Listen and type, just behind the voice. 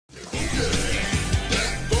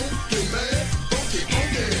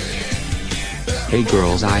Hey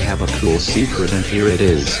girls, I have a cool secret and here it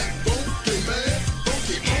is.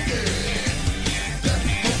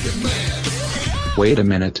 Wait a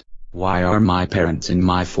minute, why are my parents in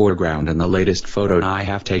my foreground in the latest photo I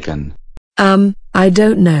have taken? I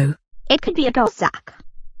don't know. It could be a ghost, Zack.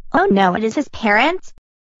 Oh no, it is his parents?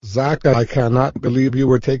 Zack, I cannot believe you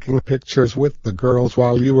were taking pictures with the girls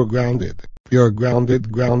while you were grounded. You're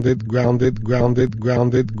grounded, grounded, grounded, grounded,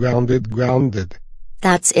 grounded, grounded, grounded.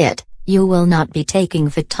 That's it. You will not be taking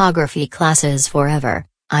photography classes forever.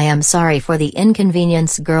 I am sorry for the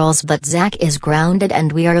inconvenience, girls, but Zack is grounded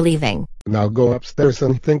and we are leaving. Now go upstairs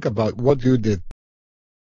and think about what you did.